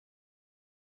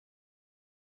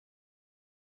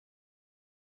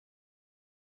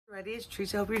Ready, it's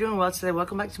Tressa. Hope you're doing well today.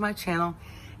 Welcome back to my channel.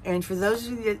 And for those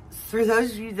of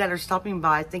you that are stopping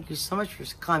by, thank you so much for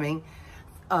coming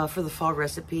for the fall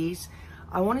recipes.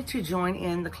 I wanted to join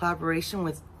in the collaboration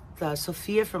with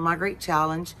Sophia from My Great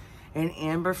Challenge and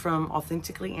Amber from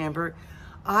Authentically Amber.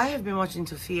 I have been watching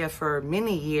Sophia for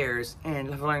many years and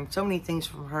have learned so many things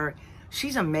from her.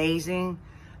 She's amazing.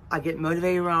 I get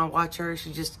motivated when I watch her.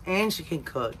 She can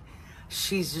cook.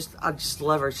 I just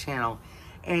love her channel.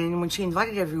 And when she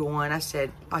invited everyone, I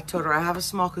told her I have a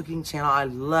small cooking channel. I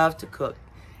love to cook.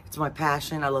 It's my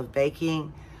passion. I love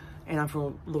baking, and I'm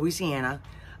from Louisiana.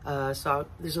 So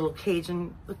there's a little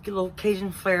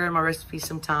Cajun flair in my recipes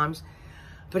sometimes.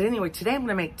 But anyway, today I'm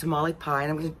gonna make tamale pie,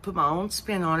 and I'm gonna put my own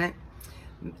spin on it.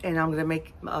 And I'm gonna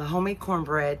make homemade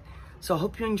cornbread. So I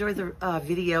hope you enjoy the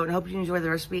video, and I hope you enjoy the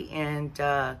recipe. And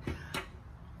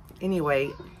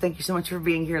anyway, thank you so much for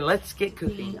being here. Let's get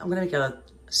cooking. I'm gonna make a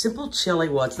simple chili.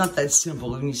 Well, it's not that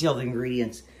simple when you see all the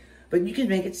ingredients, but you can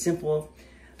make it simple.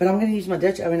 But I'm going to use my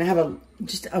Dutch oven. I have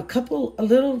just a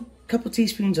little couple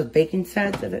teaspoons of bacon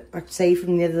fat that I saved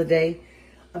from the other day.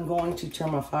 I'm going to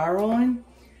turn my fire on,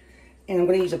 and I'm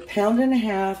going to use 1.5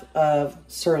 pounds of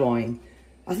sirloin.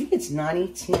 I think it's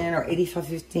 90-10 or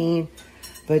 85-15,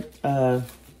 but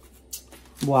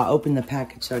well, I opened the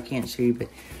package so I can't show you, but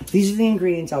these are the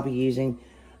ingredients I'll be using.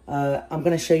 I'm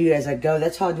going to show you as I go.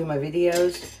 That's how I do my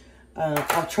videos.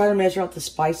 I'll try to measure out the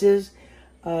spices.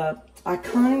 I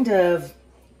kind of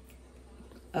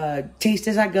taste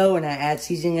as I go, and I add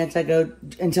seasoning as I go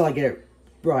until I get it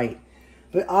right.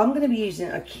 But I'm going to be using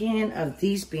a can of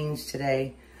these beans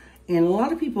today. And a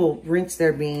lot of people rinse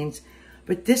their beans,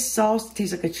 but this sauce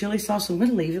tastes like a chili sauce, so I'm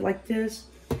going to leave it like this.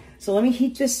 So let me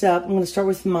heat this up. I'm going to start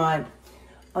with my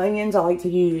onions. I like to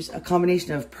use a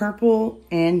combination of purple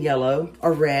and yellow,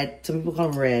 or red. Some people call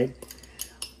them red.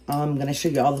 I'm going to show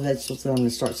you all the vegetables that I'm going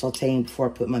to start sauteing before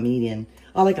I put my meat in.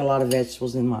 I like a lot of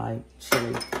vegetables in my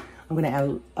chili. I'm going to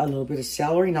add a little bit of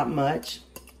celery, not much,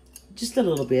 just a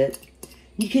little bit.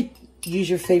 You could use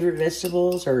your favorite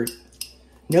vegetables or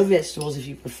no vegetables if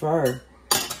you prefer.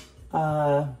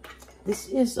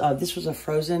 This was a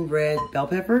frozen red bell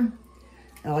pepper.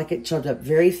 I like it chopped up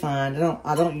very fine.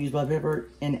 I don't use bell pepper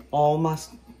in all my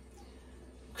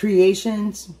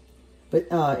creations,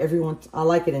 but I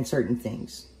like it in certain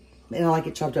things. And I like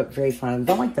it chopped up very fine. I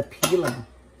don't like the peeling.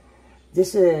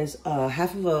 This is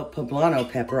half of a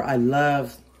poblano pepper. I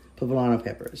love poblano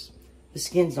peppers. The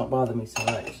skins don't bother me so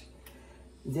much.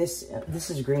 This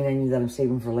is green onion that I'm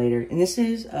saving for later. And this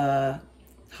is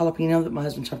jalapeno that my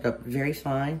husband chopped up very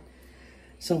fine.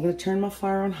 So I'm going to turn my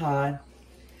fire on high.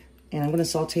 And I'm going to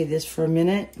saute this for a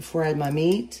minute before I add my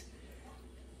meat.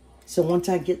 So once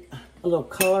I get a little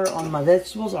color on my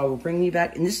vegetables, I will bring you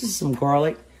back. And this is some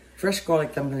garlic, fresh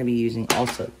garlic that I'm going to be using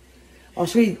also. I'll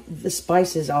show you the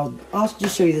spices. I'll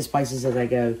just show you the spices as I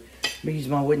go. I'm going to use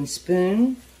my wooden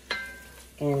spoon.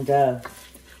 And we're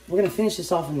going to finish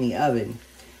this off in the oven.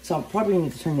 So I'll probably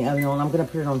need to turn the oven on. I'm going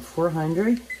to put it on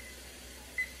 400.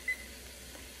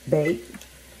 Bake.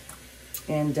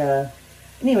 And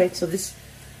anyway, so this...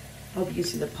 I hope you can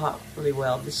see the pot really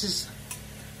well. This is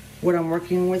what I'm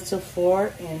working with so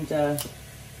far. And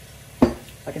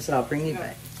like I said, I'll bring you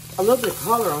back. A little bit of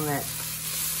color on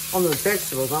those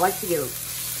vegetables. I like to get a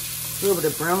little bit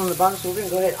of brown on the bottom. So we're going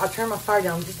to go ahead. I'll turn my fire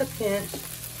down just a pinch.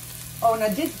 Oh, and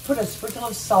I did put a sprinkle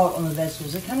of salt on the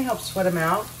vegetables. It kind of helps sweat them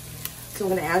out. So I'm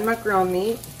going to add my ground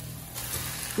meat.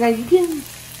 Now you can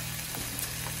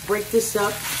break this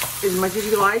up as much as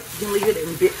you like. You can leave it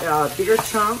in bigger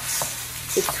chunks.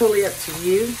 It's totally up to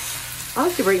you. I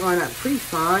like to break mine up pretty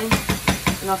fine.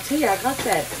 And I'll tell you, I got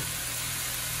that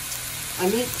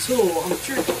meat tool. I'm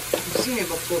sure you've seen it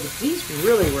before, but these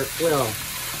really work well.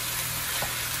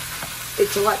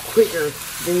 It's a lot quicker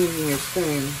than using your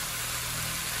spoon.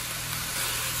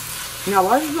 Now, a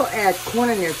lot of people add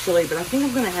corn in their chili, but I think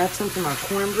I'm going to add some to my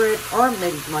cornbread, or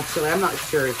maybe to my chili. I'm not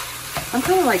sure. I'm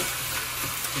kind of like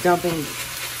dumping...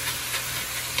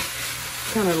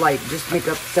 kind of like just make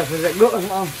up stuff as I go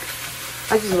along.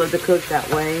 I just love to cook that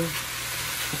way. I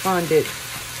find it's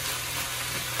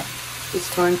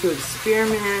fun to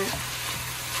experiment.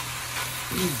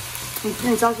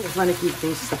 And it's also fun to keep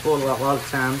things simple a lot of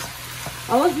times.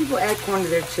 A lot of people add corn to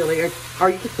their chili, or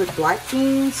you could put black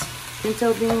beans,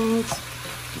 pinto beans,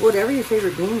 whatever your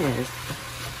favorite bean is.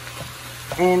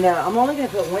 And I'm only going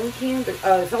to put 1 can, but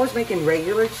if I was making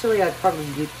regular chili, I'd probably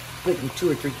be putting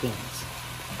 2 or 3 cans.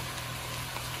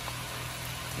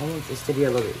 I want this to be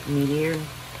a little bit meatier.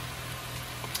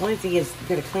 Only thing is, you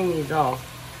gotta clean these off.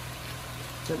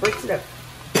 So it breaks it up.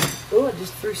 Oh, I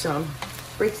just threw some.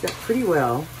 Breaks it up pretty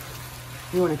well.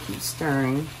 You want to keep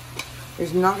stirring.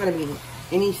 There's not going to be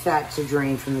any fat to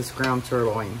drain from this ground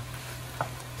sirloin.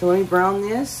 So let me brown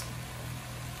this.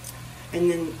 And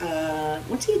then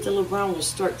once it gets a little brown, we'll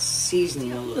start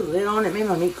seasoning. I'll put a lid on it, make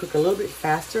my meat cook a little bit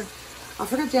faster. I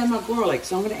forgot to add my garlic,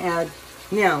 so I'm gonna add,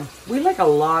 now, we like a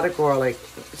lot of garlic,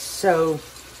 so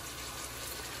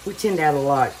we tend to add a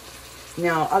lot.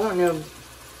 Now, I don't know,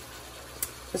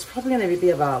 it's probably gonna be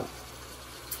about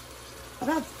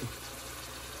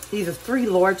either 3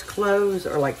 large cloves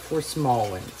or like 4 small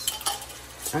ones.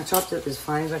 I chopped it up as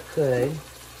fine as I could.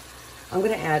 I'm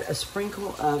gonna add a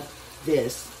sprinkle of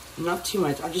this, not too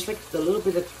much. I just like a little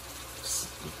bit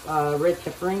of red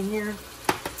pepper in here.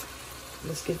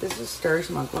 Let's give this a stir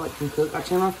so my garlic can cook. I'll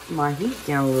turn my heat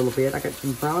down a little bit. I got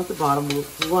some brown at the bottom. We'll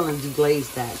want to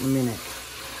deglaze that in a minute.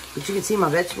 But you can see my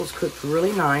vegetables cooked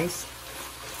really nice.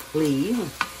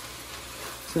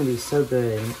 It's gonna be so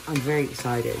good. I'm very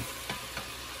excited.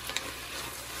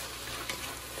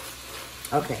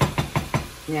 Okay,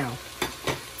 now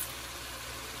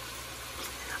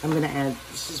I'm gonna add,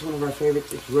 this is one of our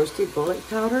favorites, it's roasted garlic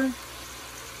powder.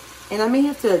 And I may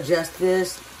have to adjust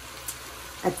this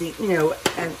at the, you know,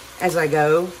 as I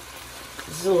go.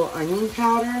 This is a little onion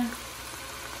powder.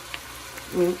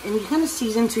 And you kind of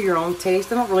season to your own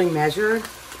taste. I don't really measure.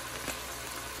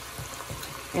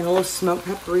 And a little smoked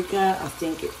paprika. I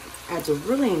think it adds a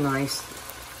really nice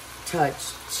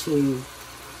touch to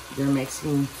your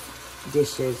Mexican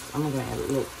dishes. I'm going to add a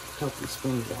little healthy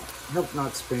spoon to that. Help,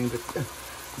 not spoon, but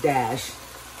dash.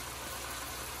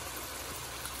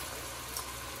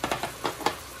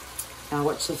 Now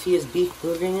watch Sophia's beef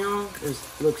bourguignon.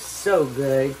 This looks so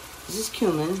good. This is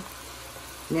cumin.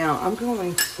 Now I'm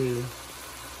going to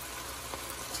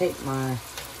take my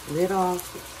lid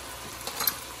off.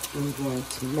 I'm going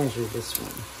to measure this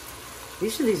one.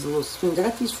 These are these little spoons. I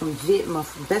got these from my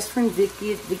best friend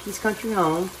Vicky at Vicky's Country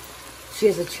Home. She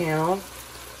has a channel.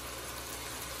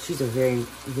 She's a very,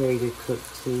 very good cook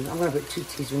too. I'm going to put 2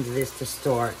 teaspoons of this to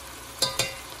start.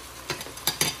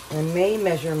 I may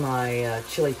measure my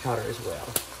chili powder as well.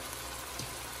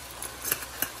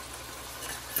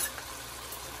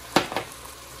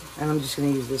 And I'm just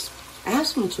going to use this. I have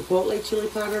some chipotle chili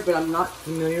powder, but I'm not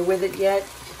familiar with it yet.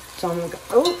 So I'm going to go,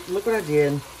 oh, look what I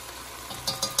did.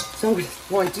 So I'm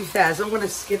going too fast. I'm going to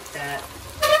skip that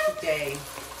today.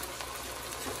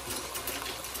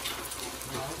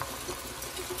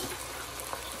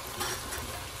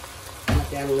 I'm going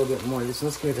to add a little bit more of this.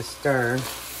 Let's give it a stir.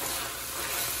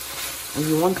 And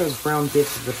you want those brown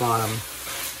bits at the bottom.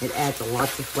 It adds a lot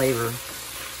of flavor.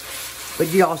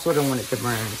 But you also don't want it to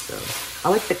burn, so. I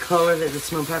like the color that the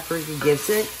smoked paprika gives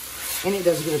it. And it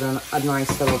does give it a nice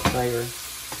subtle flavor.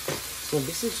 So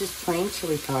this is just plain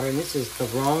chili powder, and this is the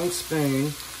wrong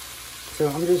spoon. So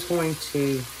I'm just going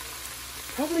to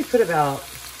probably put about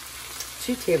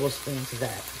 2 tablespoons of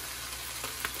that.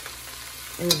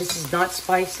 And this is not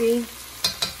spicy.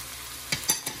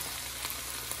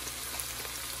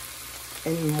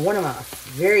 And one of my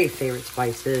very favorite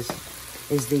spices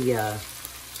is the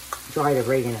dried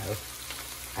oregano.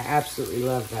 I absolutely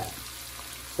love that.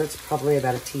 So that's probably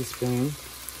about a teaspoon.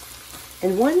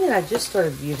 And one that I just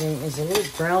started using is a little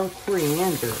brown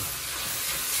coriander.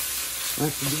 I'll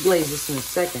have to deglaze this in a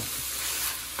second.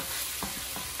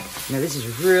 Now this is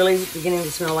really beginning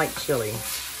to smell like chili.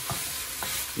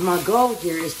 My goal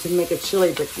here is to make a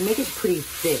chili, but make it pretty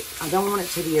thick. I don't want it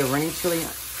to be a runny chili,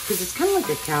 because it's kind of like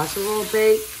a casserole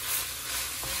bake.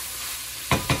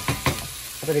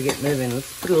 I better get moving.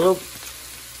 Let's put a little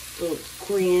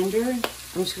coriander.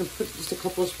 I'm just going to put just a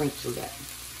couple of sprinkles of that.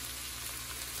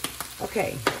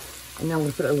 Okay, and now I'm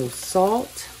going to put a little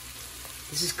salt.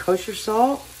 This is kosher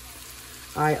salt.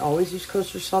 I always use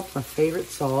kosher salt, it's my favorite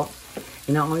salt.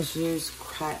 And I always use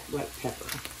cracked black pepper.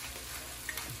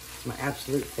 It's my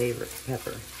absolute favorite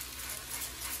pepper.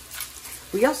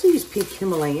 We also use pink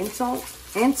Himalayan salt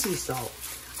and sea salt.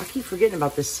 I keep forgetting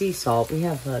about the sea salt. We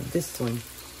have this one.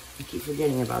 I keep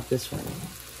forgetting about this one.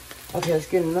 Okay, let's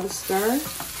get another stir.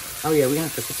 Oh yeah, we're going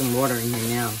to have to put some water in here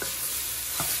now.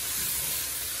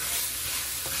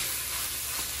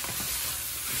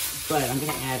 But I'm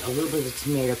going to add a little bit of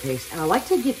tomato paste. And I like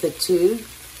to get the tube,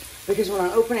 because when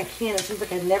I open a can, it seems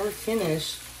like I never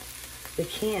finish the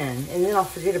can. And then I'll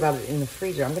forget about it in the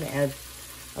freezer. I'm going to add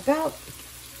about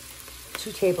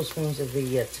 2 tablespoons of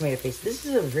the tomato paste. This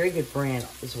is a very good brand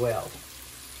as well.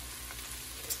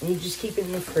 And you just keep it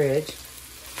in the fridge.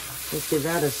 Let's give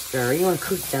that a stir. You want to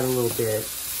cook that a little bit.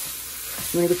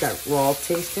 You want to get that raw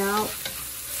taste out.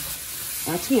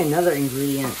 And I'll tell you another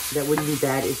ingredient that wouldn't be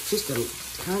bad. It's just a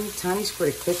tiny squirt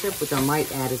of ketchup, which I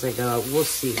might add as I go. We'll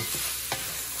see.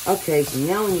 Okay, so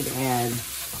now we need to add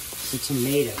some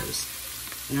tomatoes.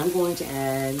 And I'm going to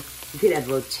add You could add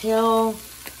Rotel,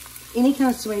 any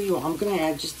kind of tomato you want. I'm going to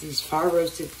add just these fire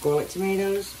roasted garlic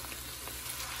tomatoes.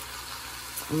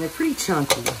 And they're pretty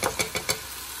chunky.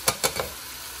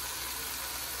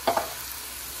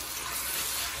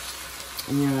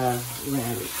 And then we're going to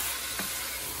add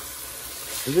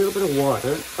a little bit of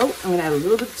water. Oh, I'm going to add a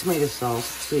little bit of tomato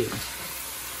sauce too.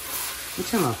 Let me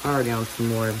turn my fire down some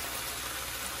more.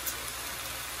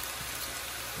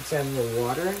 Let's add a little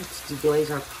water to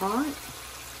deglaze our pot.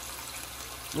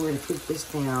 We're going to put this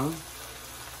down.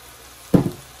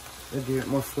 It'll give it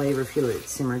more flavor if you let it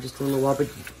simmer just a little while, but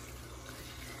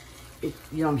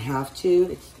you don't have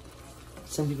to.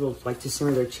 Some people like to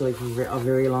simmer their chili for a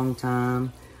very long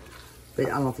time, but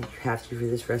I don't think you have to for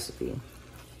this recipe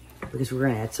because we're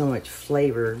going to add so much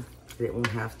flavor that it won't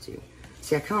have to.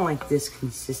 See, I kind of like this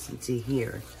consistency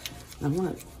here. I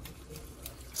want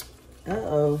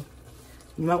to,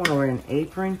 you might want to wear an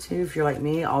apron too if you're like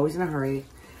me, always in a hurry.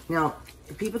 Now,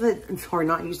 the people that are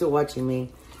not used to watching me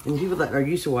and the people that are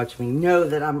used to watching me know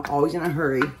that I'm always in a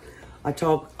hurry. I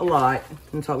talk a lot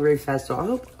and talk very fast, so I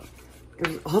hope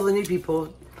all the new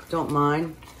people don't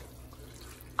mind.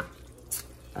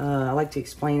 I like to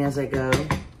explain as I go.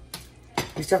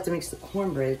 You still have to mix the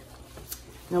cornbread.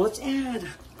 Now let's add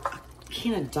a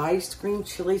can of diced green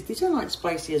chilies. These are not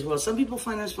spicy as well. Some people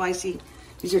find them spicy.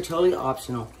 These are totally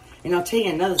optional. And I'll tell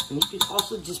you another thing. You could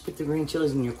also just put the green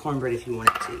chilies in your cornbread if you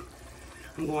wanted to.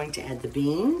 I'm going to add the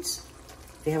beans.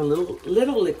 They have a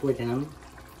little liquid in them.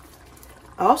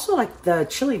 I also like the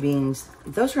chili beans.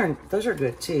 Those are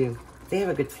good too. They have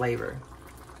a good flavor.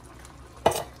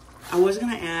 I was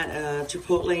gonna add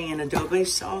chipotle and adobo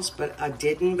sauce, but I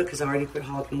didn't because I already put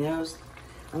jalapenos.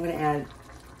 I'm gonna add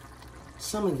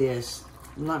some of this.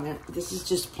 This is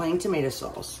just plain tomato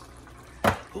sauce.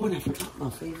 Oh, and I forgot my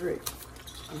favorite.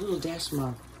 A little dash of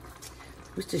my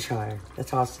Worcestershire.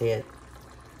 That's how I say it.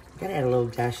 You gotta add a little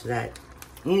dash of that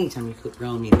anytime you cook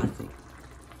ground meat, I think,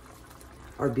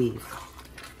 or beef.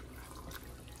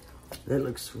 That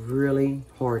looks really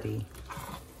hearty.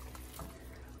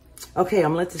 Okay,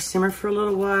 I'm gonna let this simmer for a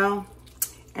little while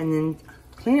and then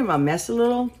clean up my mess a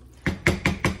little.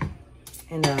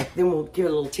 And then we'll give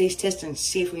it a little taste test and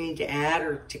see if we need to add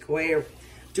or take away or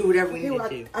do whatever we need to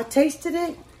do. I tasted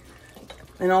it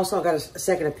and also I got a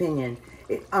second opinion.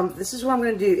 This is what I'm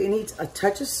gonna do. It needs a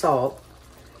touch of salt.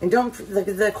 And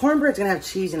the cornbread's gonna have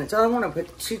cheese in it, so I don't wanna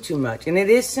put too much. And it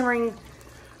is simmering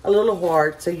a little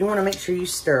hard, so you wanna make sure you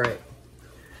stir it.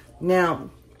 Now,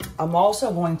 I'm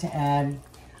also going to add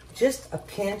just a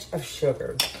pinch of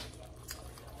sugar.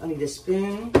 I need a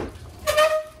spoon.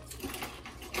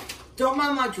 Don't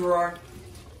mind my drawer.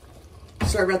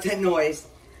 Sorry about that noise.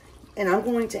 And I'm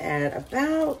going to add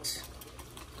about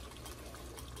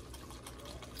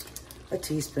a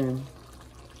teaspoon.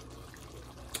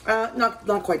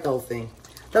 Not quite the whole thing.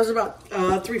 That was about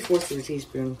 3/4 of a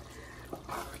teaspoon.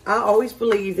 I always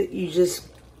believe that you just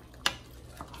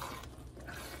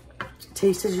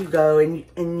taste as you go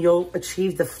and you'll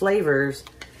achieve the flavors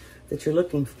that you're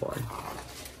looking for.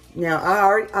 Now,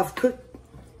 I've cooked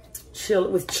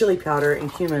with chili powder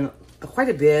and cumin quite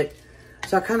a bit,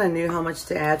 so I kind of knew how much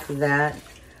to add for that.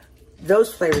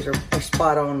 Those flavors are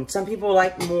spot on. Some people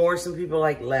like more, some people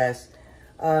like less.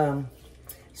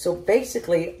 So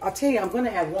basically, I'll tell you, I'm going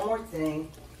to add one more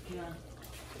thing.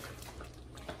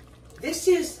 This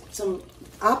is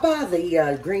I buy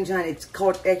the Green Giant. It's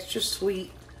called Extra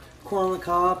Sweet Corn on the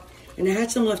Cob. And I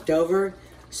had some left over.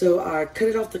 So I cut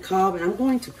it off the cob and I'm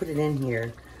going to put it in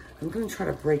here. I'm going to try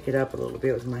to break it up a little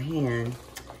bit with my hand.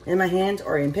 And my hands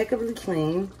are impeccably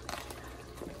clean.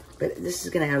 But this is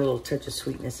going to add a little touch of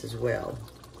sweetness as well.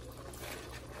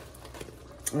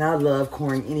 And I love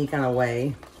corn any kind of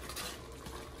way.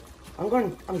 I'm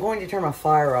going to turn my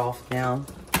fire off now.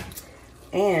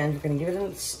 And we're going to give it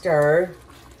a stir.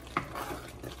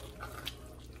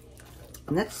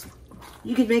 And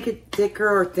you can make it thicker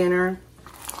or thinner.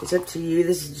 It's up to you.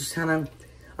 This is just kind of,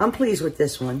 I'm pleased with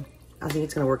this one. I think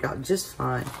it's going to work out just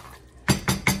fine.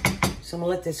 So I'm going to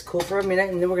let this cool for a minute.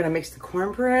 And then we're going to mix the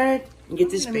cornbread and get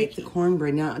this baked. The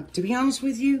cornbread. Now, to be honest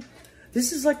with you,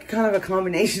 this is like kind of a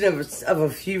combination of a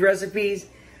few recipes.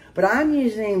 But I'm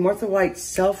using Martha White's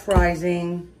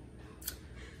self-rising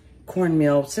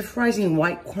cornmeal, self-rising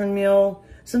white cornmeal,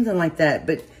 something like that.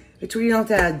 But it's where you don't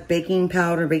have to add baking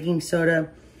powder, baking soda.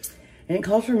 And it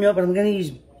calls for milk, but I'm going to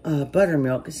use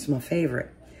buttermilk. This is my favorite.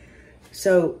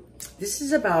 So this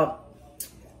is about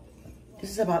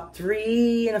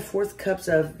 3 1/4 cups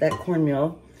of that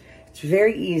cornmeal. It's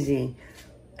very easy.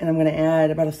 And I'm going to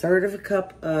add about 1/3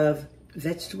 cup of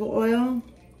vegetable oil.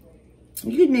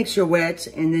 You could mix your wets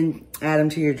and then add them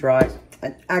to your dries.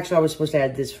 Actually, I was supposed to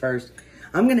add this first.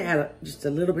 I'm gonna add just a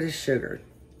little bit of sugar.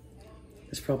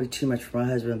 It's probably too much for my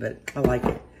husband, but I like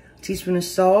it. A teaspoon of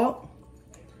salt.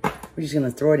 We're just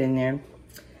gonna throw it in there.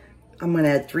 I'm gonna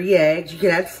add 3 eggs. You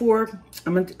could add 4.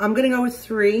 I'm gonna go with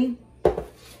 3.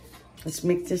 Let's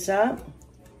mix this up.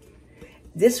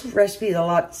 This recipe is a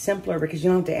lot simpler because you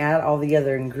don't have to add all the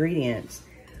other ingredients.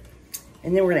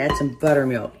 And then we're gonna add some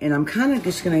buttermilk. And I'm kind of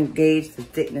just gonna gauge the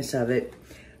thickness of it.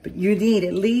 But you need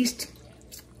at least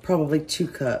probably 2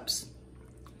 cups.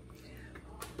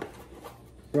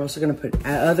 We're also gonna put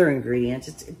other ingredients.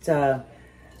 The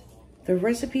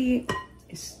recipe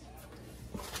is,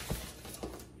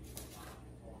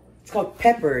 it's called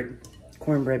peppered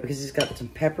cornbread because it's got some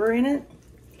pepper in it.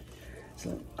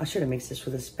 So I should have mixed this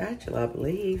with a spatula, I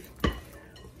believe.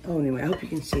 Oh, anyway, I hope you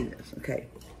can see this. Okay.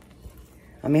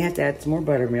 I may have to add some more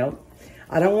buttermilk.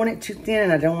 I don't want it too thin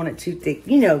and I don't want it too thick.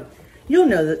 You know, you'll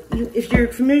know that if you're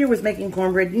familiar with making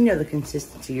cornbread, you know the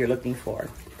consistency you're looking for.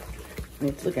 And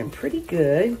it's looking pretty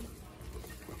good.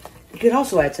 You could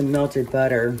also add some melted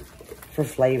butter for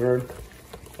flavor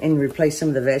and replace some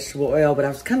of the vegetable oil, but I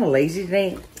was kind of lazy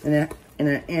today and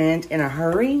in a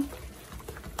hurry.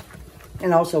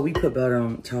 And also, we put butter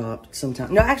on top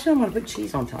sometimes. No, actually, I'm going to put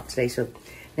cheese on top today. So,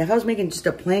 now if I was making just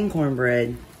a plain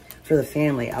cornbread for the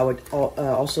family, I would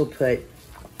also put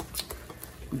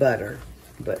butter.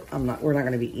 But we're not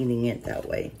going to be eating it that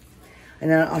way. And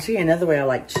then I'll tell you another way I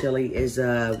like chili is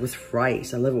with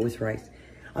rice. I love it with rice.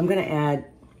 I'm going to add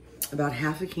about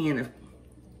half a can of,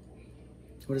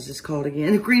 what is this called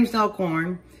again? Cream style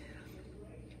corn.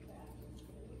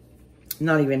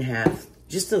 Not even half,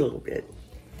 just a little bit.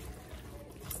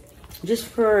 Just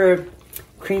for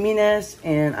creaminess,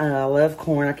 and I love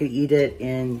corn. I could eat it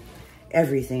in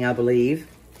everything, I believe.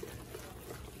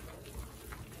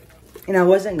 And I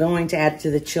wasn't going to add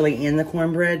to the chili in the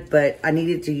cornbread, but I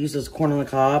needed to use those corn on the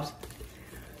cobs.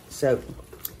 So,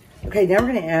 okay, now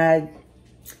we're going to add,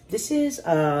 this is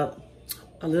a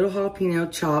little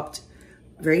jalapeno chopped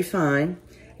very fine.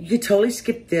 You could totally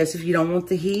skip this if you don't want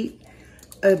the heat.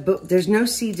 But there's no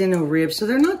seeds and no ribs, so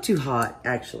they're not too hot,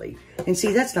 actually. And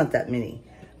see, that's not that many.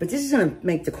 But this is going to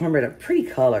make the cornbread a pretty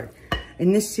color.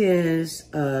 And this is,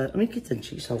 let me get the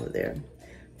juice over there.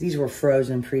 These were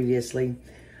frozen previously.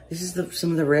 This is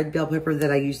some of the red bell pepper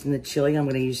that I used in the chili. I'm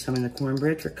going to use some in the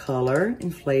cornbread for color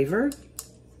and flavor.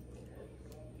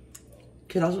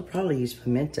 Could also probably use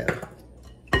pimento,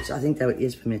 which I think that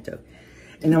is pimento.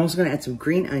 And I'm also going to add some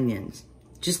green onions,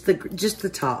 just the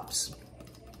tops.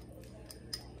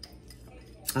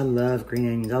 I love green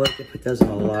onions. I like to put those on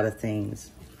a lot of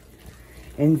things.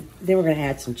 And then we're going to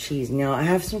add some cheese. Now, I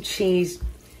have some cheese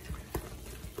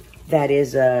that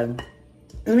is, let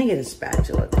me get a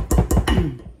spatula.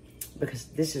 Because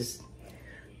this is,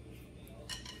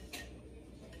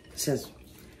 it says,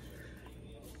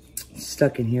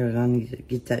 stuck in here, and I need to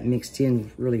get that mixed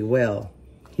in really well.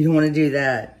 You don't want to do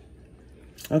that.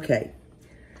 Okay.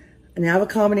 Now I have a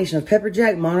combination of pepper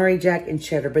jack, Monterey Jack, and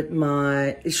cheddar, but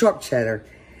sharp cheddar.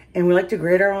 And we like to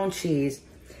grate our own cheese.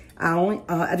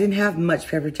 I didn't have much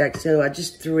pepper jack, so I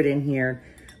just threw it in here.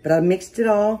 But I mixed it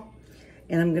all,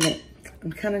 and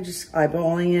I'm kind of just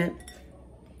eyeballing it.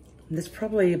 That's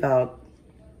probably about,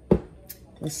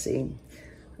 let's see,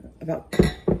 about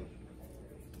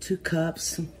 2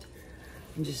 cups.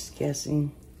 I'm just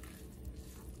guessing.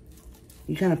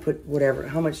 You kind of put whatever,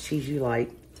 how much cheese you like.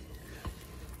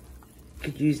 You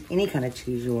could use any kind of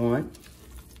cheese you want.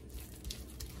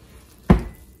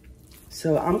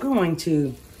 So I'm going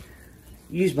to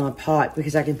use my pot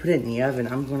because I can put it in the oven.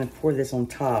 I'm going to pour this on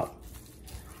top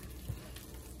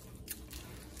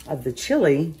of the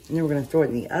chili, and then we're going to throw it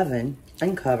in the oven,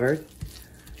 uncovered.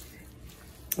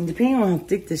 And depending on how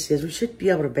thick this is, we should be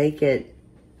able to bake it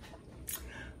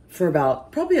for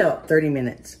probably about 30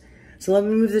 minutes. So let me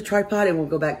move the tripod and we'll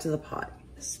go back to the pot.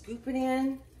 Scoop it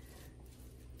in.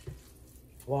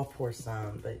 Well, I'll pour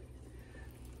some, but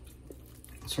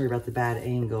sorry about the bad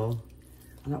angle.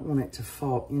 I don't want it to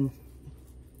fall in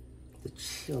the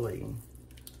chili.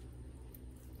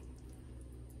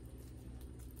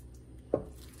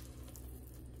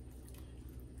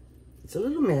 It's a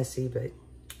little messy, but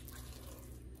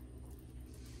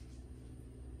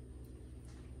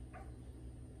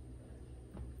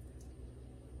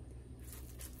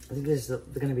I think this is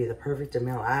going to be the perfect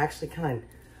amount. I actually kind of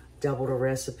doubled a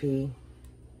recipe.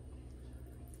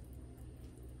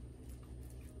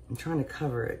 I'm trying to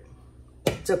cover it.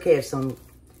 It's okay if some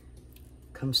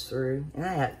comes through. And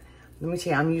let me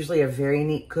tell you, I'm usually a very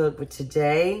neat cook, but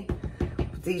today,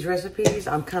 with these recipes,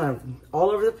 I'm kind of all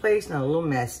over the place and a little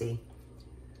messy.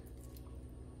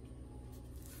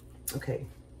 Okay.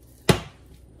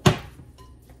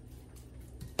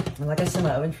 And like I said,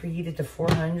 my oven preheated to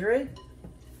 400.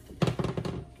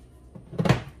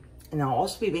 And I'll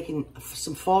also be making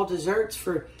some fall desserts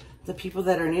for the people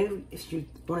that are new. If you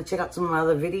want to check out some of my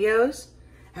other videos,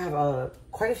 I have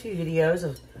quite a few videos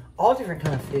of all different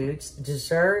kind of foods,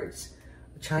 desserts,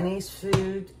 Chinese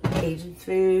food, Asian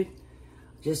food,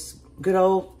 just good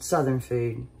old Southern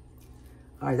food.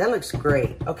 All right, that looks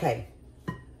great. Okay,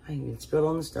 I can spill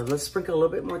on the stove. Let's sprinkle a little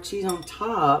bit more cheese on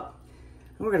top.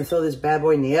 And we're gonna throw this bad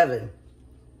boy in the oven.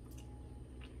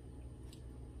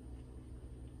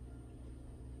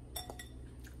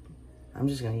 I'm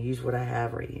just gonna use what I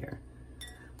have right here.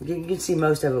 You can see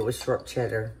most of it was short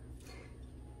cheddar.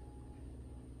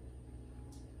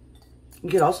 You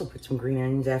could also put some green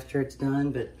onions after it's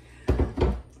done, but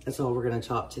that's all we're gonna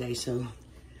chop today. So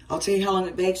I'll tell you how long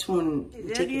it bakes when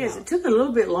you take it out. It took a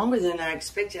little bit longer than I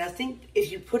expected. I think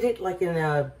if you put it like in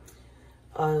a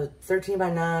 13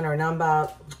 by 9 or 9 by,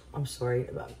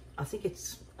 I think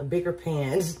it's a bigger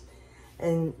pan,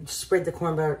 and spread the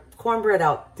cornbread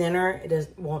out thinner,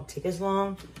 won't take as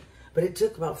long. But it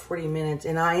took about 40 minutes,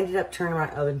 and I ended up turning my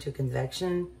oven to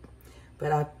convection.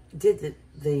 But I did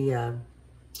the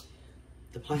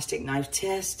plastic knife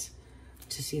test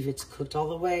to see if it's cooked all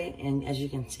the way, and as you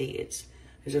can see,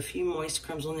 there's a few moist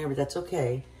crumbs on there, but that's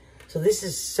okay. So this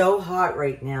is so hot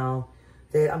right now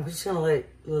that I'm just gonna let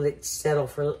it settle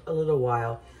for a little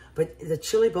while. But the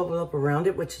chili bubbled up around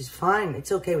it, which is fine.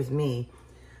 It's okay with me.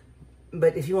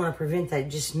 But if you want to prevent that,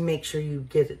 just make sure you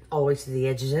get it all the way to the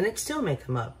edges, and it still may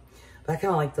come up. But I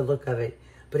kind of like the look of it.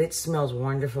 But it smells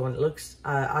wonderful, and it looks,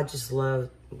 I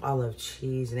love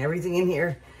cheese and everything in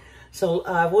here. So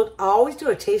I always do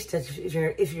a taste test.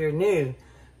 If you're new,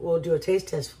 we'll do a taste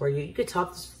test for you. You could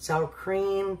top this with sour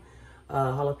cream,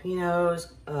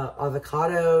 jalapenos,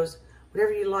 avocados,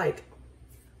 whatever you like.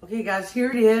 Okay, guys, here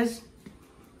it is.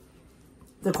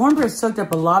 The cornbread soaked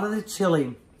up a lot of the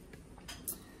chili,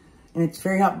 and it's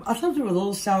very hot. I topped it with a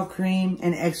little sour cream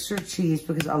and extra cheese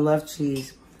because I love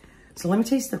cheese. So let me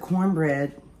taste the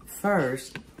cornbread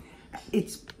first.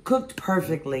 It's cooked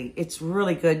perfectly. It's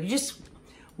really good. You just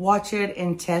watch it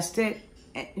and test it.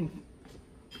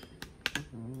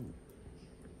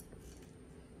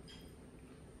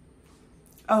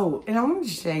 Oh, and I wanted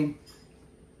to say,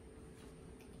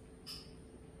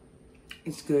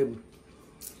 it's good.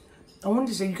 I wanted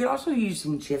to say, you could also use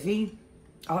some Jiffy.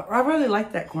 I really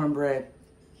like that cornbread.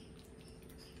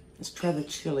 Let's try the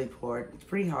chili part. It's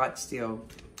pretty hot still.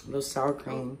 A little sour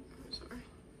cream. Oh, sorry.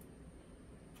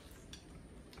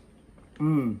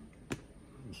 Mmm.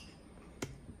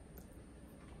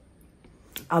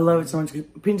 I love it so much.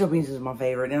 Pinto beans is my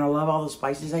favorite, and I love all the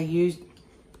spices I used.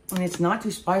 And it's not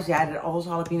too spicy. I added all those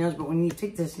jalapenos, but when you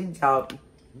take the seeds out,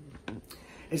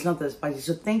 it's not that spicy.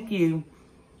 So thank you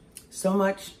so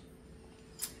much,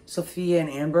 Sophia and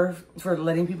Amber, for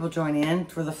letting people join in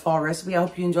for the fall recipe. I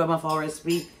hope you enjoyed my fall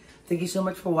recipe. Thank you so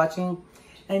much for watching.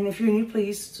 And if you're new,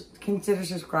 please consider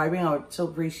subscribing. I would so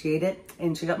appreciate it.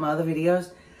 And check out my other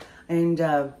videos. And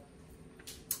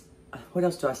what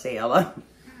else do I say, Ella?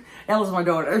 Ella's my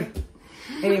daughter.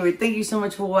 Anyway, thank you so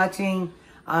much for watching.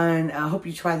 And I hope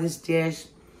you try this dish.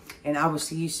 And I will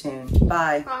see you soon.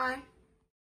 Bye. Bye.